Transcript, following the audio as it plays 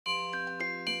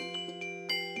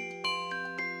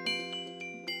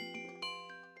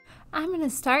I'm going to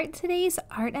start today's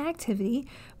art activity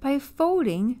by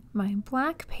folding my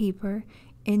black paper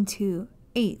into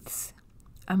eighths.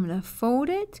 I'm going to fold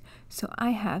it so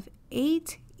I have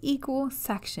 8 equal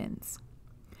sections.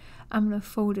 I'm going to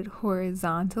fold it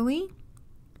horizontally,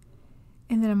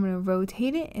 and then I'm going to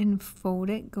rotate it and fold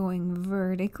it going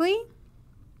vertically.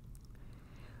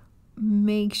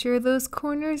 Make sure those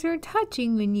corners are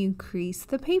touching when you crease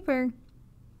the paper.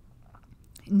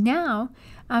 Now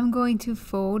I'm going to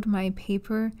fold my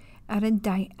paper at a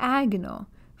diagonal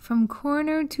from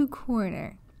corner to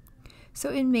corner, so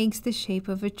it makes the shape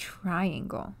of a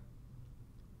triangle.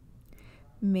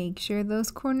 Make sure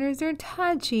those corners are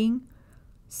touching.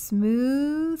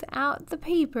 Smooth out the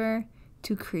paper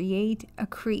to create a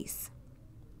crease.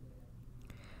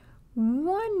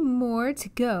 One more to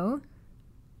go.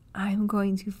 I'm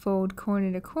going to fold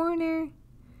corner to corner,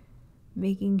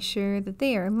 making sure that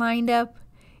they are lined up,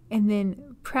 and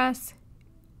then press,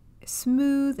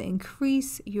 smooth, and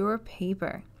crease your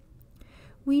paper.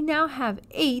 We now have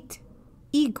 8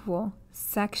 equal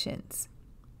sections.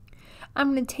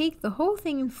 I'm going to take the whole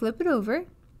thing and flip it over,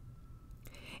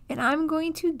 and I'm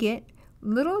going to get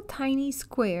little tiny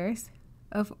squares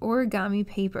of origami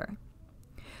paper.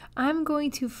 I'm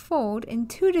going to fold in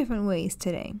 2 different ways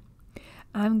today.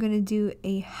 I'm going to do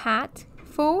a hat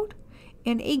fold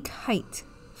and a kite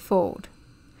fold.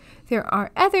 There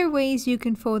are other ways you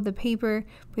can fold the paper,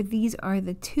 but these are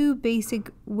the 2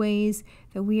 basic ways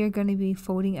that we are going to be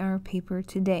folding our paper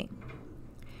today.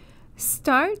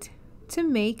 Start to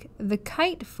make the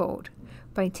kite fold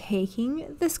by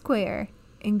taking the square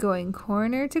and going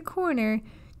corner to corner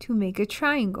to make a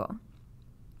triangle.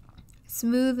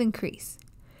 Smooth and crease.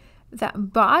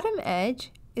 That bottom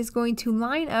edge is going to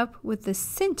line up with the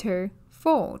center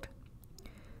fold.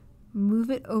 Move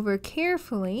it over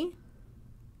carefully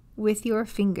with your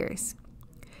fingers.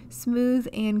 Smooth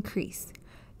and crease.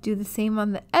 Do the same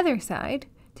on the other side.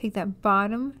 Take that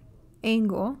bottom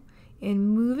angle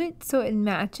and move it so it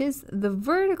matches the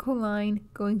vertical line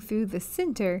going through the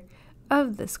center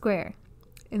of the square.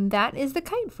 And that is the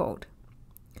kite fold.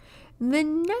 The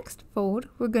next fold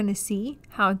we're going to see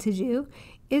how to do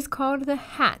is called the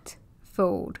hat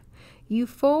fold. You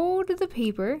fold the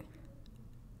paper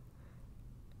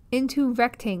into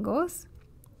rectangles.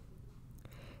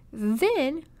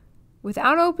 Then,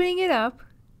 without opening it up,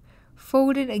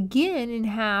 fold it again in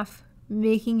half,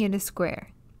 making it a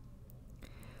square.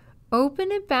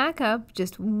 Open it back up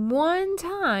just one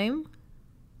time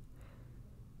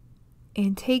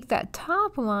and take that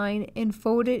top line and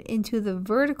fold it into the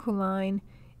vertical line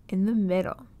in the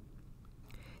middle.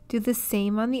 Do the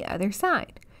same on the other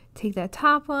side. Take that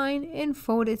top line and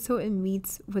fold it so it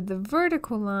meets with the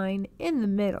vertical line in the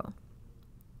middle.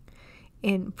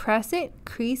 And press it,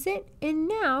 crease it, and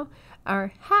now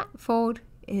our hat fold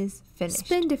is finished.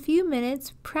 Spend a few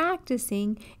minutes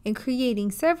practicing and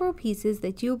creating several pieces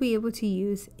that you'll be able to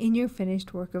use in your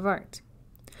finished work of art.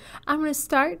 I'm going to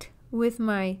start with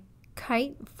my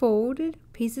kite folded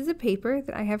pieces of paper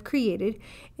that I have created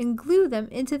and glue them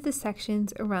into the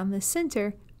sections around the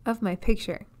center of my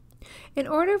picture. In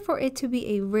order for it to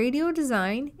be a radial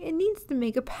design, it needs to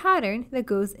make a pattern that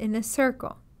goes in a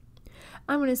circle.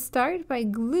 I'm going to start by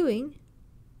gluing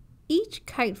each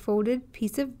kite folded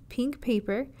piece of pink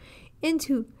paper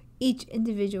into each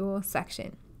individual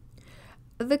section.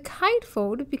 The kite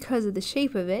fold, because of the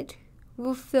shape of it,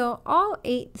 will fill all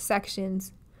 8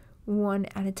 sections one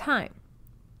at a time.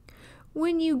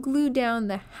 When you glue down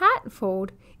the hat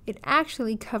fold, it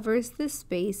actually covers the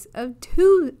space of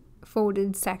 2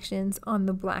 folded sections on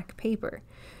the black paper.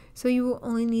 So you will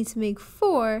only need to make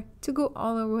 4 to go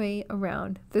all the way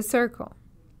around the circle.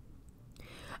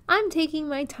 I'm taking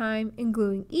my time and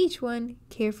gluing each one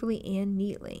carefully and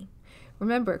neatly.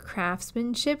 Remember,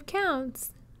 craftsmanship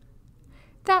counts.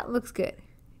 That looks good.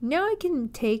 Now I can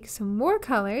take some more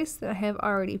colors that I have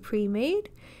already pre-made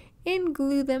and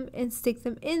glue them and stick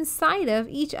them inside of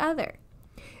each other.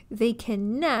 They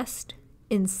can nest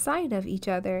inside of each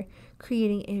other,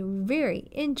 creating a very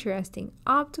interesting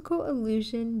optical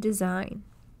illusion design.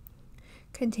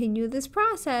 Continue this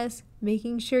process,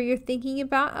 making sure you're thinking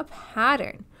about a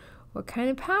pattern. What kind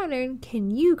of pattern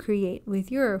can you create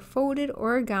with your folded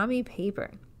origami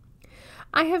paper?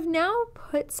 I have now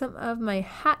put some of my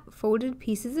hat folded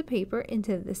pieces of paper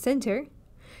into the center.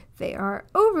 They are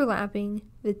overlapping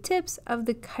the tips of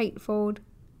the kite fold.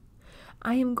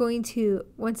 I am going to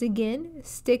once again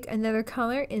stick another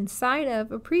color inside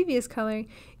of a previous color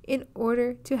in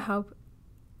order to help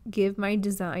give my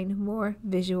design more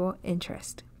visual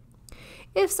interest.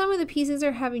 If some of the pieces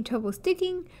are having trouble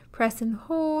sticking, press and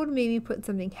hold, maybe put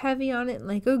something heavy on it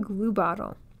like a glue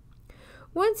bottle.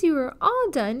 Once you are all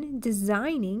done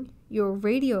designing your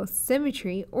radial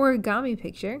symmetry origami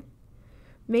picture,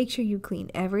 make sure you clean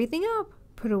everything up,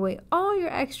 put away all your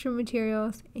extra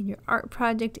materials, and your art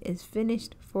project is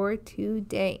finished for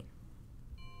today.